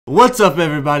What's up,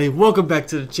 everybody? Welcome back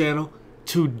to the channel.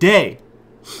 Today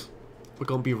we're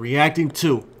gonna be reacting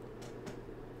to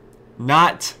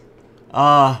not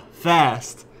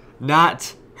fast,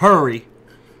 not hurry,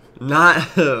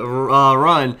 not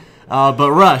run,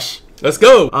 but rush. Let's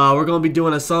go. We're gonna be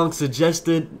doing a song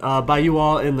suggested by you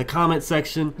all in the comment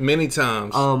section Many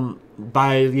times.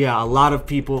 by a lot of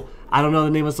people. I don't know the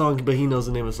name of the song, but he knows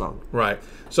the name of the song. Right.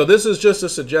 So this is just a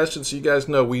suggestion, so you guys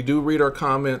know we do read our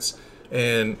comments,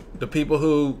 and the people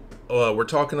who were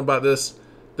talking about this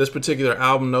particular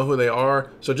album know who they are.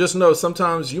 So just know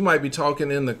sometimes you might be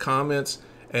talking in the comments,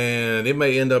 and it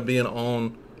may end up being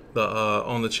on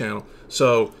the channel.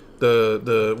 So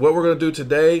the what we're gonna do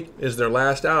today is their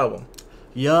last album.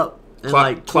 Yup. In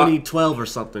like 2012 or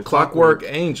something. Clockwork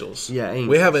Angels. Yeah, Angels.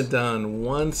 We haven't done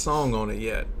one song on it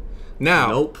yet. Now,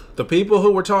 Nope. The people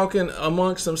who were talking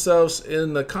amongst themselves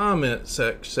in the comment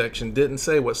section didn't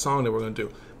say what song they were going to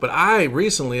do. But I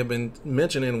recently have been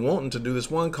mentioning wanting to do this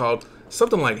one called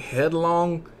something like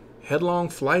Headlong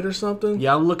Flight or something.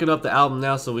 Yeah, I'm looking up the album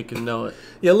now so we can know it.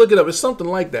 Yeah, look it up. It's something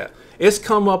like that. It's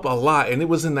come up a lot, and it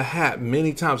was in the hat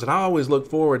many times. And I always look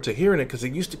forward to hearing it because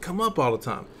it used to come up all the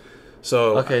time.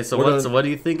 So okay, so what do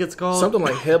you think it's called? Something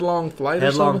like Headlong Flight.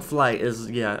 Headlong or something? Flight is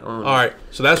All right,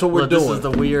 so that's what we're doing. This is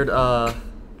the weird Let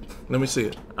me see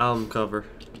it. album cover.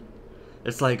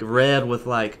 It's like red with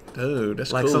like Dude,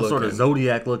 that's like cool some looking. sort of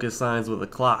zodiac looking signs with a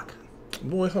clock.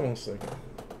 Boy, hold on a second.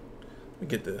 Let me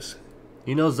get this.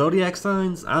 You know zodiac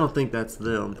signs? I don't think that's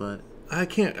them, but I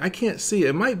can't see it.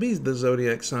 It might be the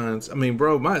zodiac signs. I mean,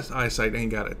 bro, my eyesight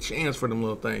ain't got a chance for them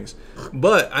little things.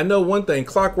 But I know one thing: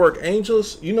 Clockwork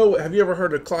Angels. You know, have you ever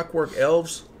heard of Clockwork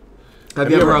Elves? have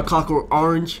you ever heard of Clockwork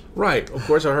Orange? Right. Of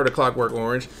course, I heard of Clockwork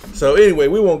Orange. So anyway,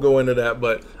 we won't go into that.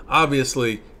 But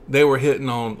obviously, they were hitting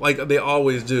on, like they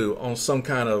always do, on some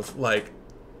kind of like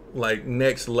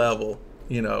next level.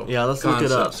 You know. Yeah, let's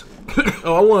concepts. look it up.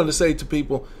 Oh, I wanted to say to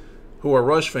people who are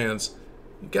Rush fans,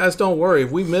 you guys don't worry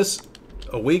if we miss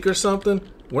a week or something.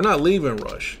 We're not leaving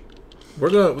Rush.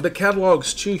 The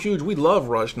catalog's too huge. We love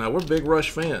Rush now. We're big Rush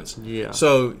fans. Yeah.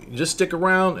 So just stick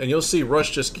around and you'll see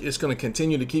Rush it's going to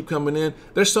continue to keep coming in.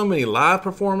 There's so many live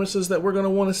performances that we're going to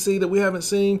want to see that we haven't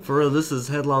seen. For real, this is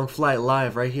Headlong Flight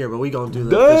live right here, but we gonna do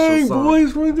the Dang, official song.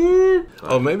 boys, right there.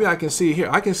 Oh, maybe I can see it here.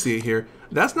 I can see it here.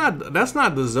 That's not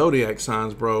the zodiac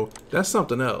signs, bro. That's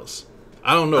something else.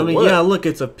 I don't know. I mean, what. yeah, look,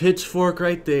 it's a pitchfork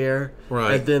right there.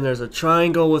 Right. And then there's a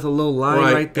triangle with a little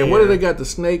line right there. And what do they got? The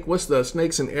snake? What's the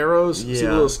snakes and arrows? Yeah. See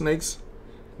the little snakes?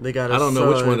 They got. I don't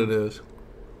know which one it is.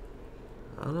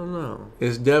 I don't know.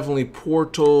 It's definitely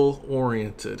portal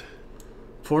oriented.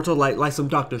 Portal, like some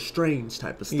Doctor Strange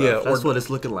type of stuff. Yeah, That's what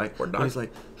it's looking like. Or He's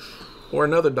like Or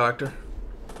another doctor.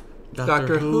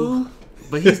 Doctor Who?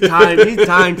 But he's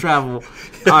time travel.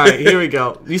 All right, here we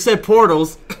go. You said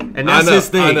portals, and that's his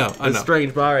thing. I know. It's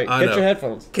strange, but all right, get your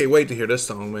headphones. Can't wait to hear this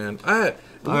song, man. Think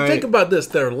right. about this.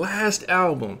 Their last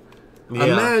album. Yeah.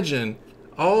 Imagine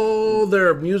all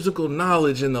their musical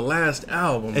knowledge in the last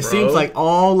album, It seems like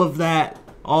all of that,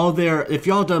 if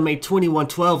y'all done made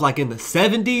 2112 like in the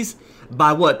 70s,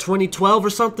 by what, 2012 or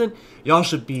something, y'all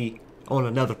should be on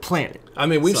another planet. I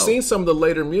mean, we've seen some of the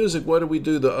later music. What did we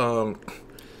do? The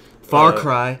Far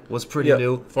Cry was pretty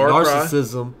new. Far Cry.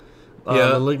 Narcissism.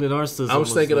 Malignant Narcissism. I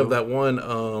was thinking of that one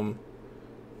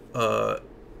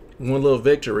One Little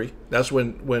Victory. That's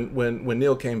when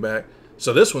Neil came back.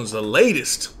 So this one's the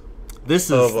latest. This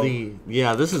is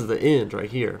this is the end right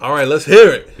here. All right, let's hear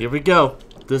it. Here we go.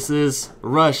 This is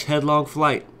Rush Headlong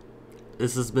Flight.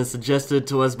 This has been suggested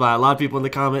to us by a lot of people in the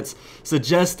comments.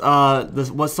 Suggest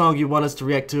what song you want us to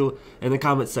react to in the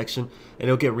comment section, and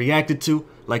it'll get reacted to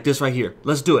like this right here.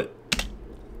 Let's do it.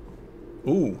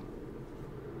 Ooh.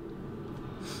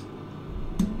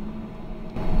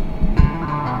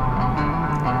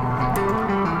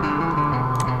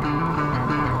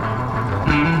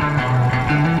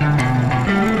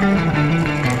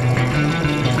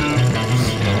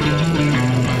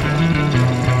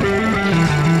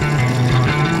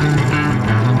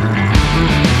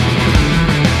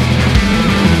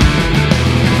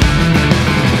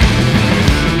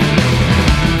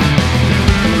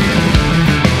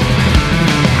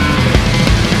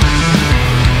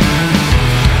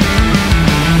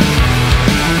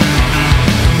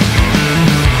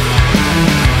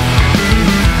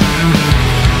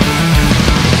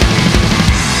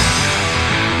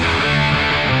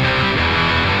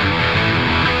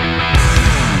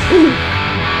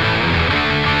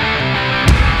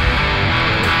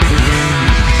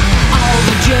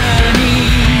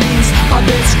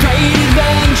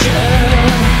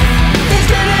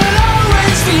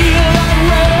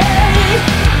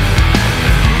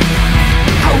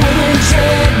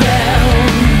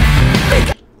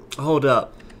 hold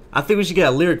up. I think we should get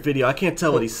a lyric video. I can't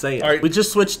tell what he's saying. All right. We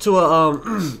just switched to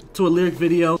a to a lyric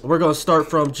video. We're gonna start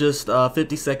from just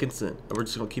 50 seconds in, and we're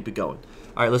just gonna keep it going.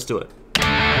 All right, let's do it.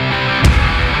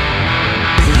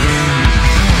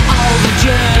 All the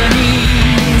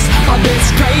journeys of this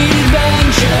great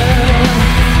adventure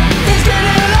is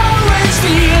gonna always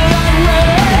feel that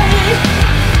way.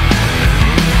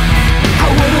 I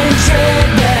wouldn't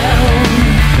trade them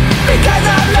because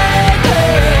I made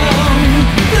them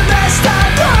the best I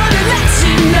could, and that's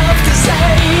enough to say.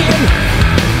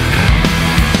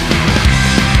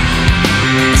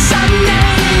 Some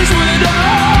days were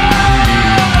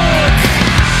dark.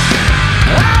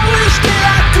 I wish that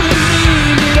I could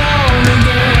leave it all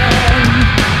again.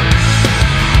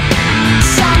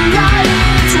 Some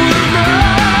nights were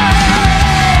bright.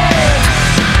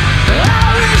 I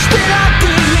wish that I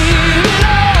could leave it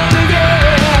all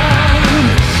again.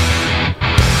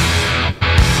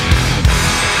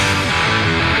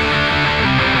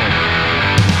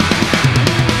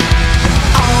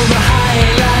 All the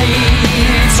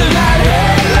highlights of that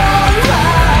headlong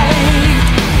ride,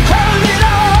 holding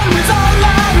on with all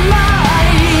my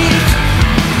might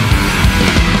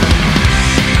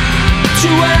to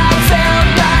what I felt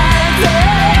back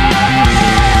then.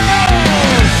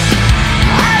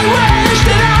 I wish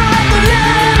that I could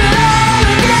live it all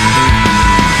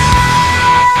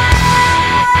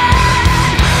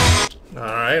again. All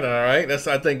right.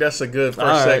 I think that's a good first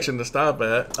All right. section to stop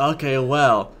at. Okay,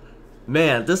 well,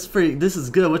 man, this is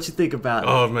good. What you think about it?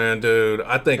 Oh man, dude,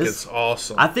 I think it's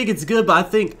awesome. I think it's good, but I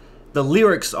think the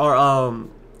lyrics are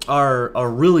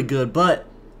really good. But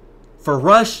for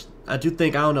Rush, I do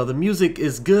think, I don't know, the music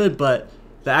is good, but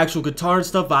the actual guitar and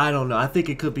stuff, I don't know. I think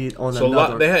it could be on So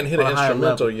another. they hadn't hit on an a higher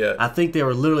instrumental level. yet. I think they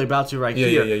were literally about to right Yeah,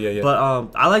 here. yeah. But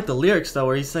I like the lyrics though,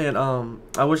 where he's saying,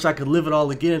 "I wish I could live it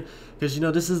all again," because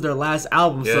this is their last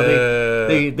album, so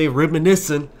they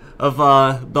reminiscing of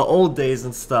the old days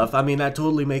and stuff. I mean, that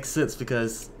totally makes sense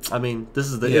because this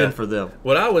is the end for them.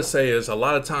 What I would say is a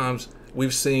lot of times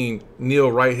we've seen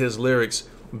Neil write his lyrics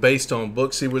based on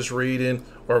books he was reading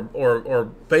or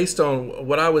based on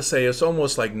what I would say is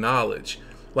almost like knowledge,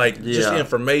 like just Yeah.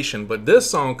 information. But this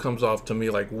song comes off to me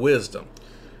like wisdom.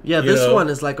 Yeah, You this know? one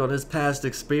is like on his past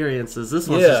experiences. This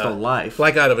one's just on life.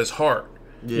 like out of his heart.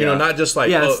 Yeah. Not just like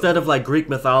instead of like Greek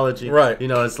mythology, Right.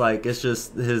 it's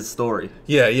just his story.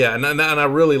 Yeah, and I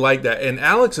really like that. And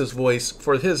Alex's voice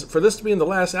for this to be in the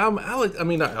last album,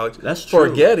 not Alex. That's for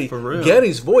true, Getty. for real.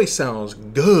 Getty's voice sounds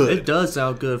good. It does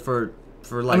sound good for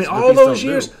like. I mean, to all be so those new.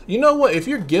 years. You know what? If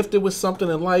you're gifted with something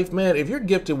in life, man, if you're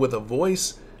gifted with a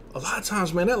voice, a lot of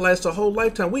times, man, that lasts a whole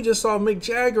lifetime. We just saw Mick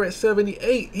Jagger at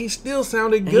 78. He still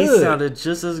sounded good. He sounded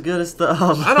just as good as the.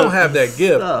 I don't have that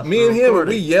gift. Stuff Me and him, when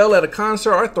recording. we yell at a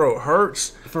concert, our throat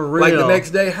hurts. For real. Like the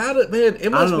next day, it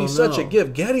must be don't such a know.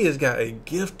 gift. Getty has got a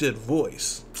gifted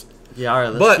voice. Yeah, all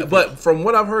right. Let's keep But from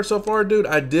what I've heard so far, dude,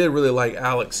 I did really like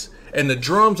Alex. And the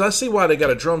drums, I see why they got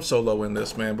a drum solo in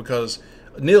this, man, because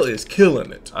Neil is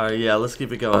killing it. All right, yeah, let's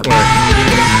keep it going.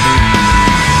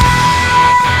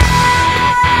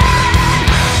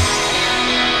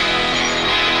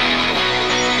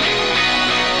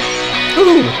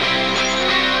 Ooh.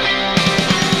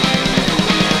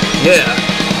 Yeah.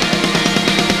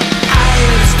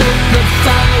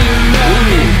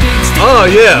 Oh,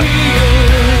 yeah.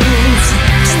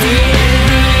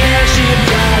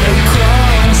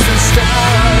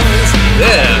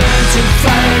 Yeah.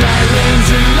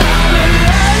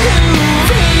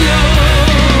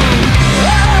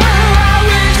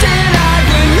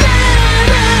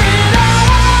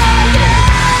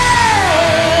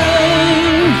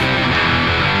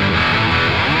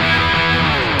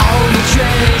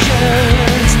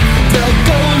 Treasures, the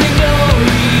golden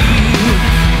glory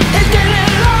is gonna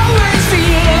always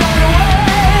feel that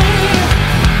way.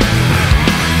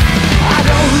 I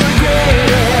don't regret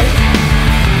it.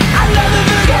 I never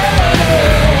forget.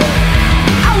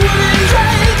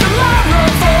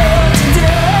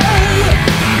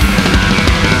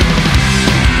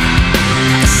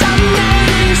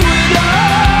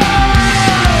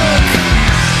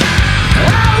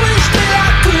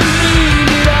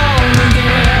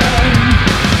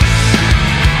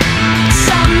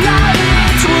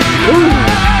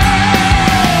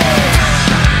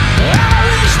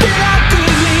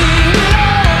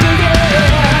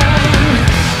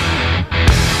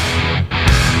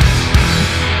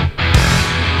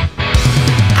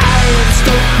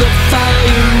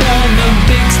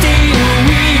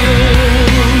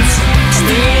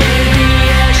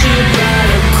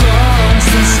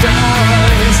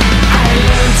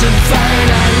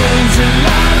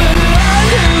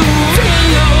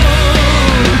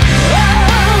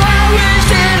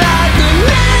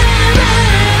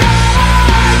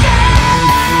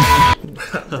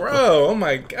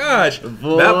 my gosh.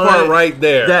 Boy, that part right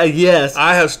there. Yes.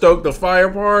 I have stoked the fire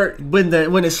part. When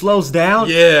it slows down.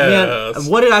 Yes.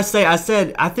 Man, what did I say? I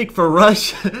said I think for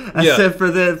Rush. I said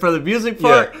for the music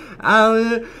part.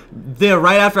 Then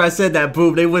right after I said that,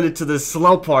 boom, they went into the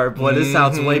slow part. Boy, this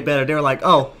sounds way better. They were like,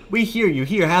 "Oh, we hear you.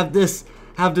 Here, have this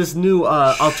new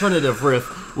alternative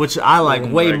riff, which I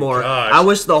like way more." Gosh. I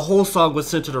wish the whole song was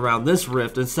centered around this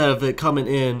riff instead of it coming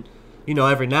in,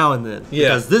 every now and then.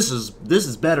 Yeah. Because this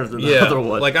is better than the other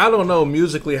one. Like, I don't know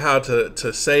musically how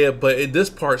to say it, but this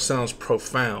part sounds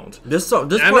profound. This I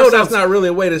know that's not really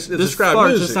a way to describe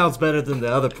part music. just sounds better than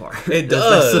the other part. It It's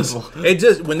does. that simple. It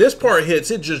just when this part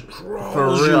hits, it just draws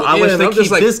For you real, I in. wish they I'm keep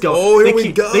just like, this going. oh, here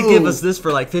we go. They give us this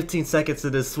for like 15 seconds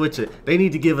and then switch it. They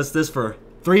need to give us this for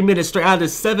 3 minutes straight. Out of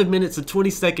this 7 minutes and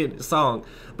 20-second song,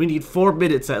 we need 4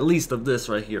 minutes at least of this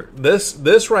right here.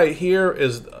 This right here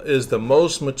is the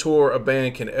most mature a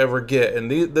band can ever get,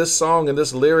 and this song and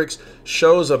this lyrics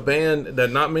shows a band that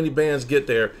not many bands get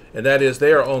there, and that is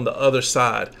they are on the other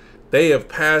side. They have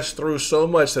passed through so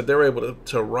much that they're able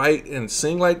to write and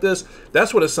sing like this.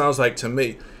 That's what it sounds like to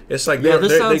me. It's like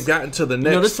they've gotten to the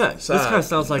next side. This kind of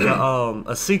sounds like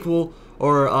a sequel.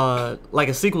 Or like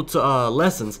a sequel to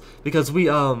Lessons, because we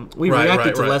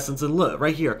reacted to Lessons, and look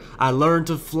right here. I learned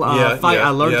to fight. I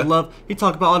learned to love. He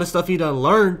talked about all the stuff he done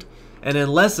learned, and in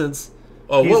Lessons.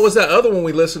 Oh, what was that other one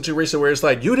we listened to recently where it's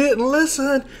like, you didn't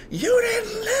listen. What,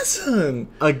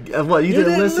 you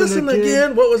didn't listen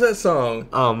again? What was that song?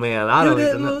 Oh man, I don't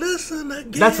even know. Listen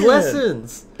again. That's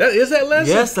Lessons. Is that Lessons?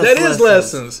 Yes, that is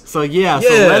Lessons. So so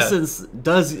Lessons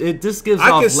just gives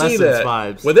off Lessons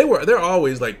vibes. Well, they're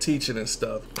always like teaching and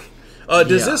stuff.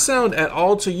 Does this sound at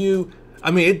all to you?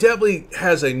 I mean, it definitely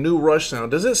has a new Rush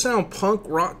sound. Does it sound punk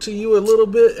rock to you a little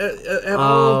bit at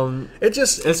all? It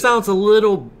sounds a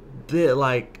little bit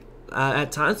like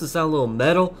at times it sounds a little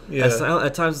metal. Yeah.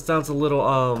 At times it sounds a little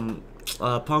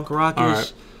punk rockish. All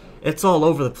right. It's all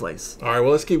over the place. All right,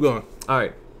 well, let's keep going. All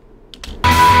right.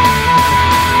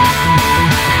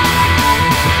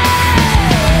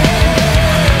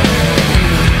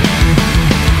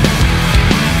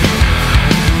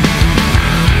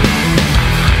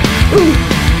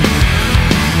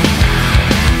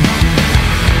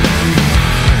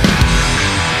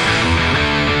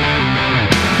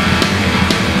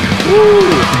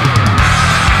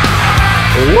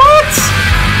 What?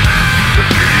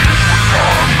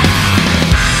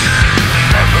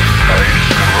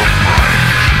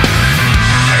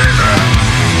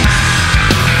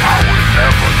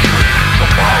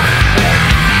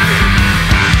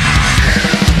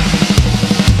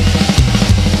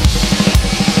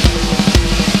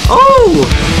 Oh!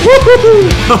 Woo-hoo-hoo.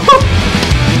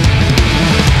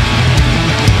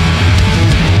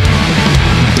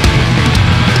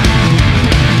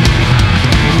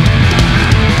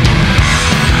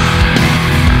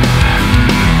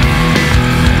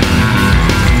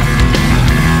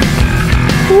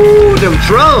 Ooh, them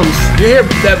drums. You hear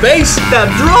that bass? That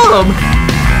drum.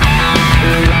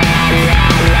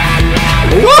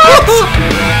 What?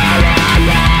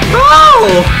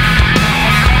 Oh!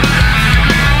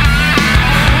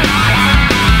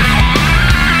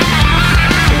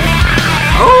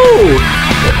 Oh!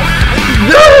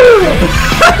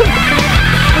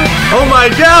 Oh my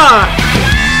god!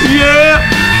 Yeah!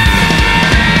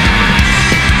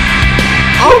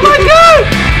 Oh my god!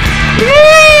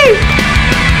 Yay!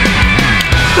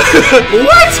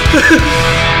 What?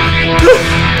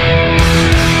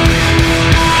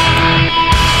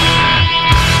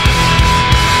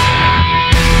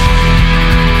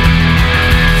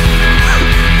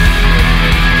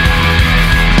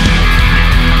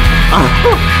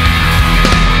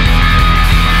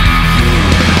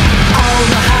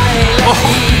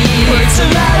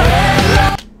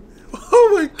 Oh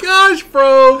my gosh,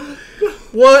 bro.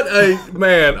 What a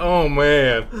man. Oh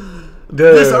man.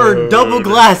 Dude. This earned double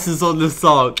glasses on this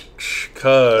song.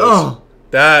 Cuz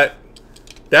that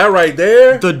right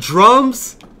there. The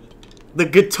drums, the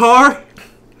guitar,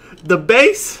 the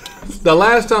bass, The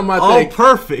last time all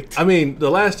perfect. I mean, the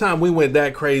last time we went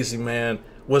that crazy, man,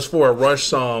 was for a Rush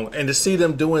song, and to see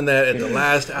them doing that at the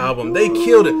last album, they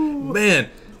killed it, man.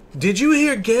 Did you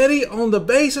hear Geddy on the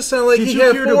bass? It sounded like he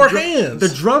had four hands. The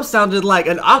drum sounded like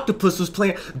an octopus was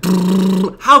playing.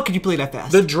 How could you play that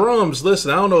fast? The drums,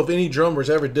 listen, I don't know if any drummers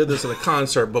ever did this at a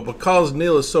concert, but because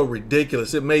Neil is so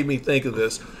ridiculous, it made me think of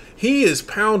this. He is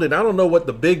pounding, I don't know what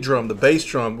the big drum, the bass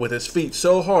drum, with his feet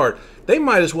so hard. They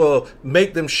might as well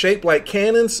make them shaped like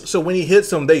cannons, so when he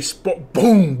hits them, they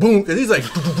boom, boom, because he's like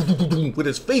with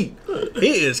his feet.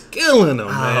 He is killing them,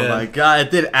 man. Oh my god!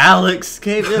 And then Alex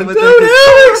came in with Dude,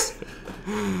 Alex!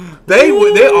 They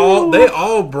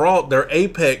all brought their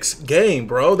apex game,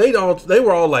 bro. They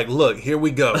were all like, look, here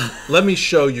we go. Let me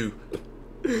show you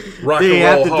rock and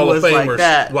roll Hall of Famers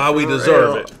like why we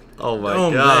deserve it. Oh my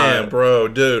god, man, bro,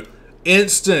 dude,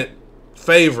 instant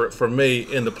favorite for me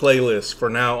in the playlist for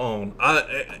now on.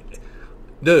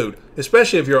 Dude,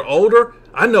 especially if you're older.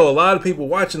 I know a lot of people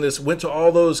watching this went to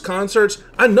all those concerts.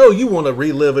 I know you want to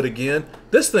relive it again.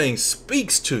 This thing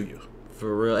speaks to you.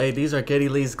 For real. Hey, these are Geddy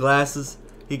Lee's glasses.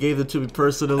 He gave them to me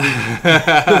personally. All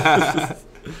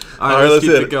right, let's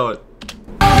keep it going.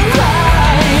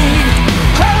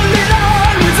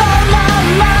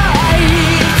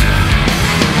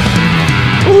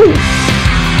 Ooh.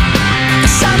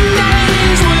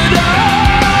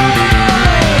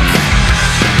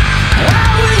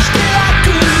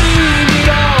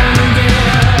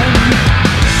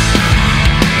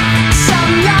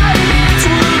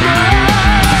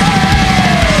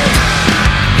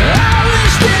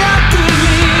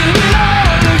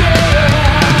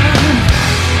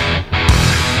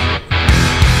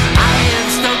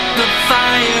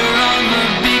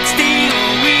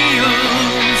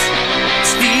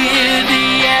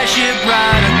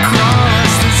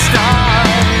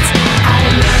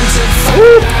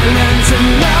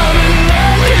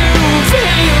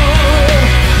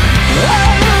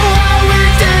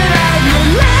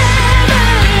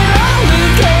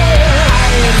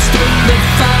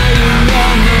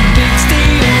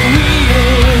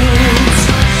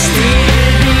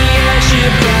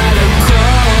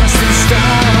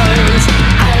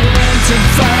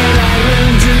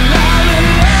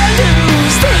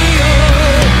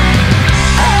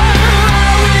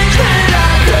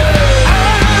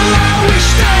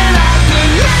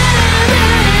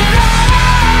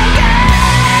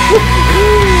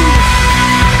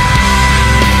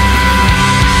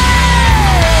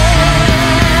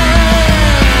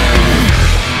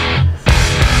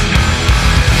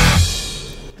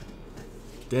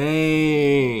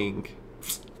 Dang.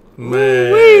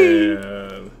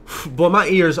 Man. Boy, my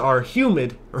ears are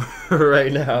humid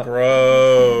right now.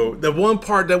 Bro. The one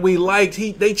part that we liked,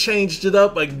 they changed it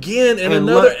up again in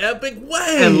another epic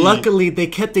way. And luckily, they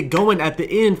kept it going at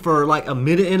the end for like a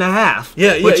minute and a half.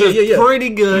 Yeah, which is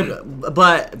pretty good.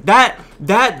 But that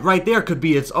right there could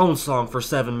be its own song for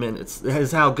 7 minutes. That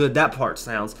is how good that part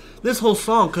sounds. This whole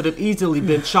song could have easily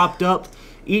been chopped up.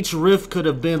 Each riff could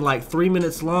have been like 3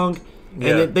 minutes long.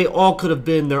 And they all could have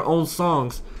been their own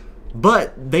songs.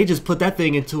 But they just put that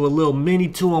thing into a little mini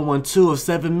 2-on-1-2 of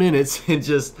 7 minutes and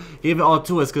just gave it all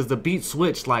to us because the beat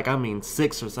switched like,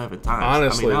 6 or 7 times.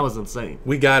 Honestly, I mean, that was insane.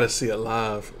 We got to see it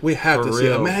live. We have to see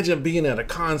it. Imagine being at a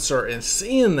concert and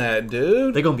seeing that,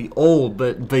 dude. They're going to be old,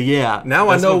 but yeah. Now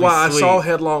I know why I saw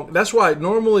Headlong. That's why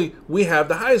normally we have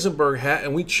the Heisenberg hat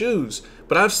and we choose.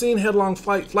 But I've seen Headlong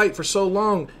Flight for so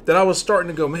long that I was starting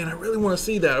to go, man, I really want to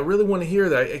see that. I really want to hear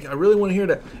that. I really want to hear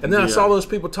that. And then I saw those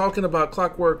people talking about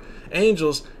Clockwork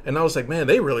Angels, and I was like, man,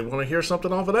 they really want to hear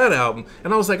something off of that album.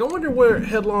 And I was like, I wonder where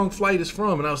Headlong Flight is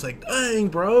from. And I was like, dang,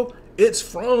 bro, it's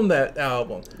from that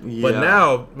album. Yeah. But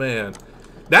now, man,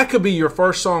 that could be your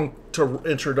first song to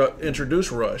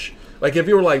introduce Rush. Like if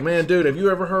you were like, man, dude, have you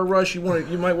ever heard Rush? You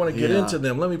might want to get into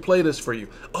them. Let me play this for you.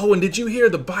 Oh, and did you hear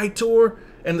the By Tour?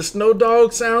 And the Snow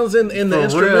Dog sounds in the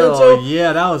instrumental. Real.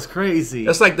 Yeah, that was crazy.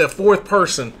 That's like the fourth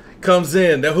person comes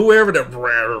in. Whoever the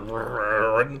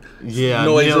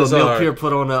noises Neil are. Peart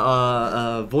put on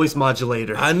a voice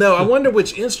modulator. I know. I wonder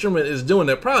which instrument is doing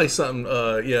that. Probably something.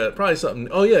 Probably something.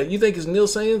 Oh yeah, you think it's Neil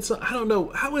saying something? I don't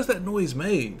know. How is that noise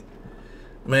made?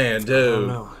 Man, dude. I don't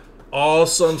know.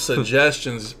 Awesome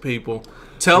suggestions, people.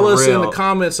 Tell us in the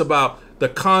comments about the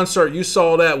concert you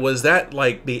saw. Was that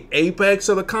like the apex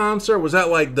of the concert? Was that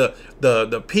like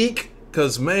the peak?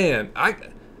 Because man,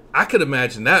 I could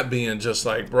imagine that being just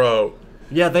like, bro.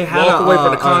 Yeah, they had walk away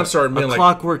from the concert and a being like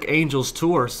Clockwork Angels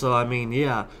tour. So I mean,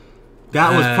 yeah,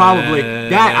 that was probably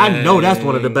that. I know that's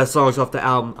one of the best songs off the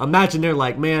album. Imagine they're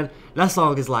like, man, that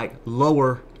song is like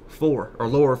lower 4 or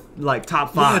lower like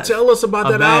top 5. Yeah, tell us about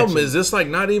that album. Is this like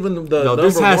not even the number 1? No,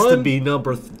 this has to be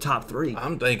top 3.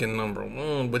 I'm thinking number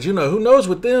 1, but you know who knows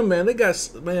with them, man? They got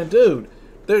dude,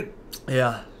 they're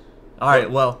All right,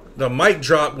 well, the mic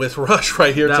drop with Rush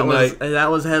right here tonight.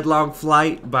 That was Headlong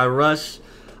Flight by Rush.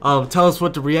 Tell us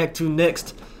what to react to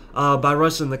next by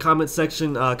Rush in the comment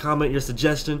section. Comment your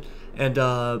suggestion, and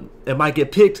it might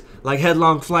get picked like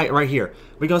Headlong Flight right here.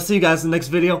 We're gonna see you guys in the next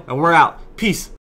video, and we're out. Peace.